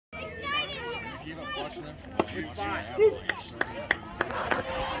Good spot.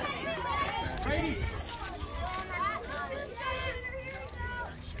 Brady.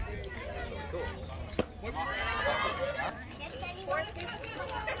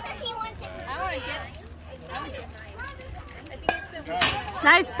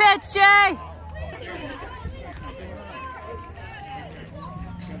 Nice pitch, Jay.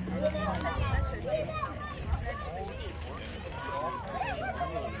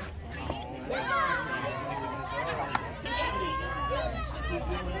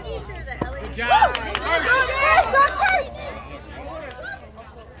 Good job.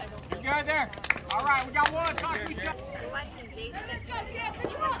 You're good there. All right, we got one. Talk to each other. All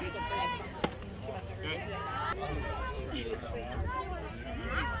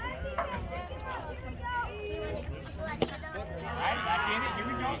right, back in it. Here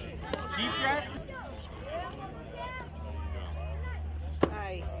we go. Deep breath.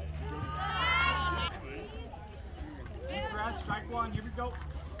 Nice. Deep breath. Strike one. Here we go.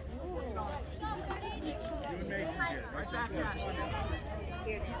 Right back at it.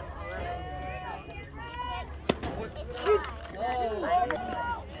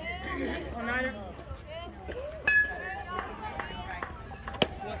 Oh, Niner.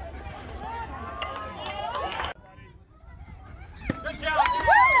 Good job.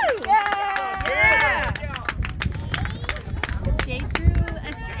 Yeah! Jay threw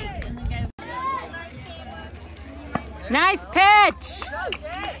a strike and the guy. Nice pitch.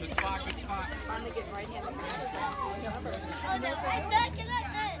 Good spot. Good spot.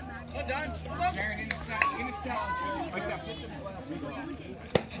 Well done. Sharon, in the step. Like that.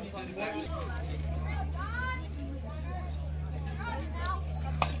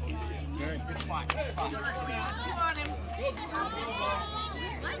 Good. Good spot. Good spot. Two on him.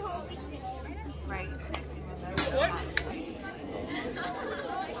 Right.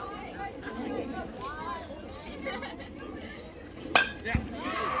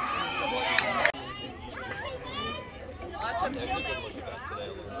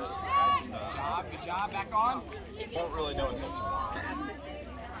 Good job. Back on. Won't really know until tomorrow.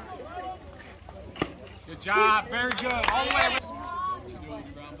 Good job. Very good. All the way.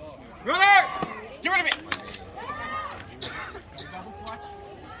 Runner! Get rid of it. Double clutch.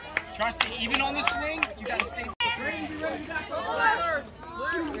 Trust it. Even on the swing, you got to stay. Swing. Be ready. Back over.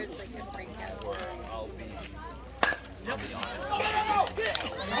 I'll be on it.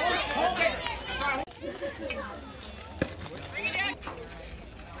 Hold it. Bring it in.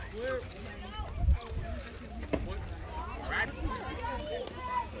 All right.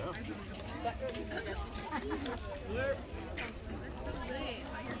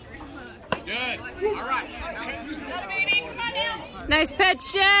 Good. All right. Nice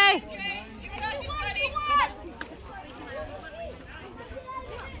pitch, Jay.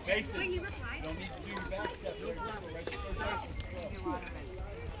 Basic. You don't need to do your back step. Right to third base.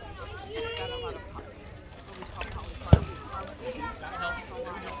 That helps.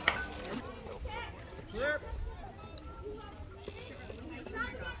 Clear.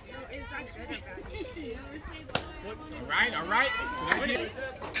 All right.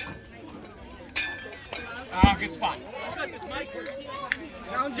 Good spot.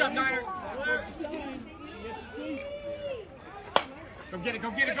 Challenge up, Niner. Go get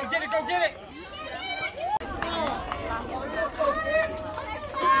it.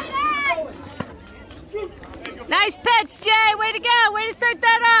 Nice pitch, Jay. Way to go. Way to start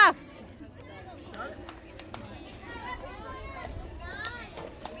that off.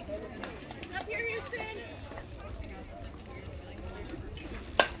 Up here, Houston.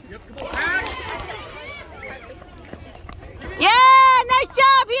 Yeah, nice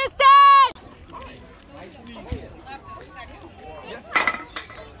job, Houston.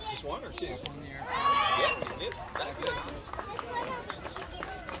 Just one or two? Yeah, you did. That's good.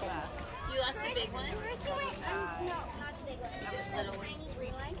 You lost the big one? Little one.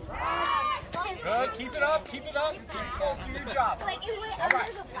 Good. Keep it up. Keep close to your job. All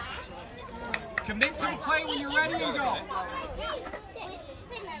right. Commit to the play when you're ready and go.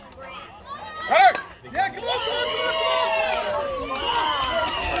 Hurt! Yeah, come on.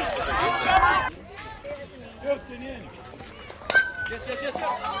 Drifting in. Yes.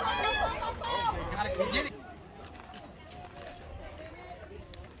 Gotta go get it.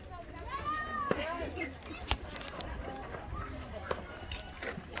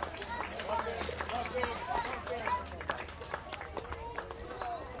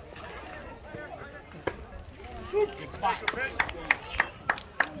 Good spot.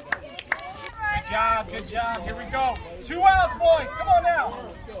 Good job. Here we go. 2 outs, boys. Come on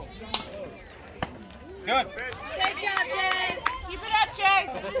now. Good. Good job, Jay. Keep it up, Jay.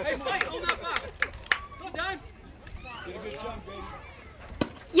 Hey, Mike, hold that box.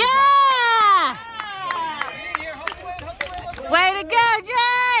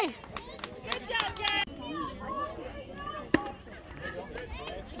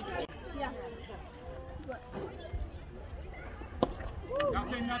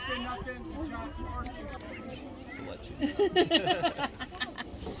 nothing. Good job, Marshall.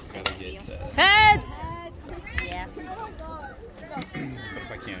 Gotta get, Heads! Yeah. but if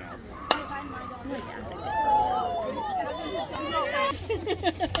I can't help.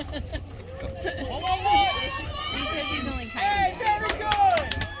 He says he's only Hey, kind very good!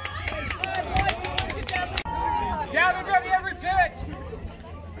 Gather ready every pitch!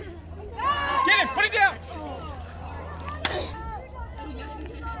 Get it, put it down!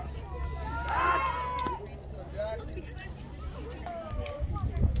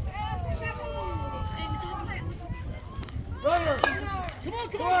 Runner!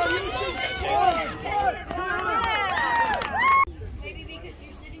 Come on! Maybe because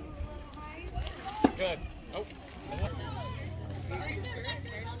you're sitting a little high. Good. Oh.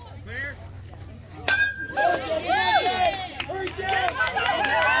 Clear.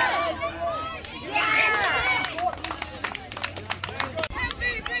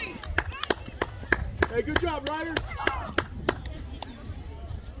 Hey, good job, Riders.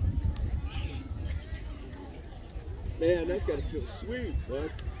 Man, that's got to feel sweet,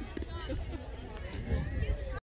 bud.